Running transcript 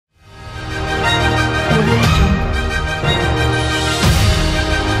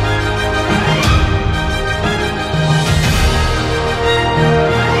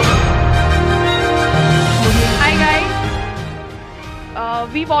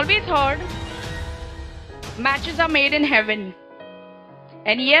always heard matches are made in heaven.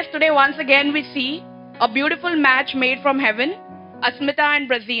 And yes, today once again we see a beautiful match made from heaven, Asmita and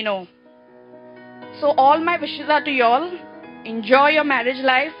Brazinho. So all my wishes are to y'all. Enjoy your marriage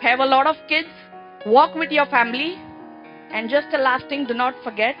life, have a lot of kids, walk with your family, and just a last thing, do not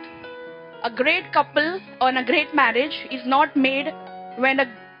forget, a great couple and a great marriage is not made when a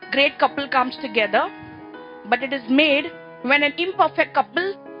great couple comes together, but it is made when an imperfect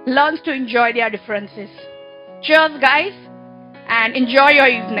couple learns to enjoy their differences. Cheers guys, and enjoy your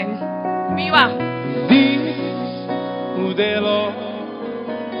evening. Viva!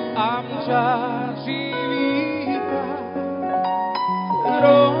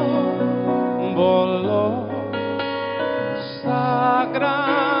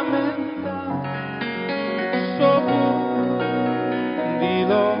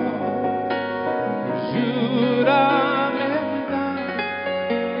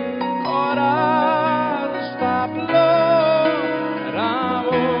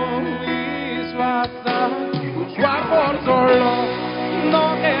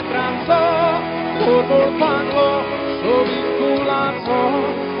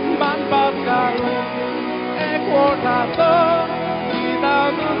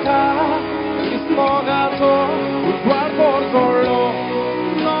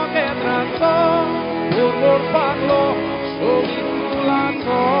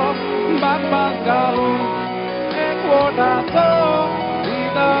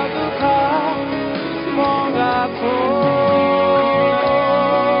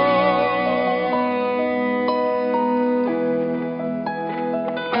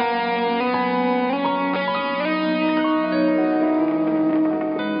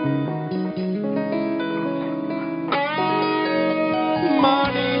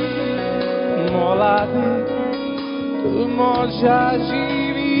 Moja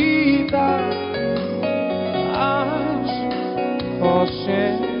živita až poše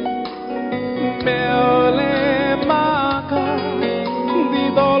meole maka di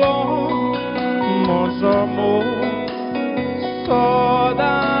dolor mojomo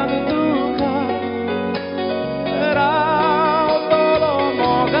sodan duka rao dolor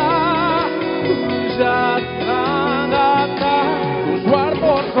moga jastrangata usuar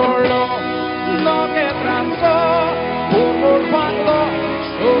por solo no que transo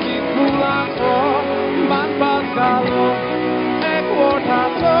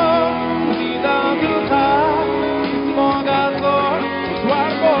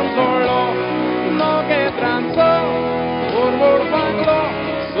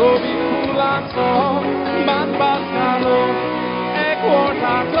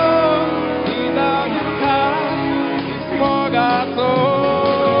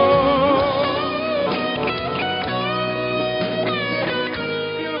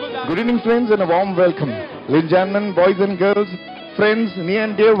Good evening friends and a warm welcome. Ladies and gentlemen, boys and girls, friends, near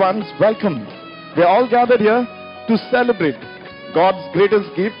and dear ones, welcome. We are all gathered here to celebrate God's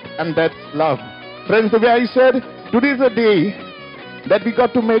greatest gift, and that's love. Friends, the way I said, today is a day that we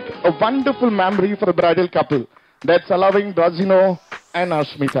got to make a wonderful memory for a bridal couple. That's allowing Brazinho and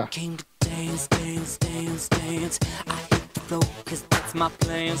Asmita. Came to dance, dance, dance, dance. I hit the flow, cause that's my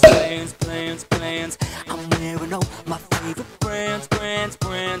plans. I'm wearing all my favorite brands.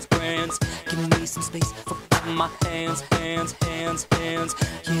 Give me some space for my hands.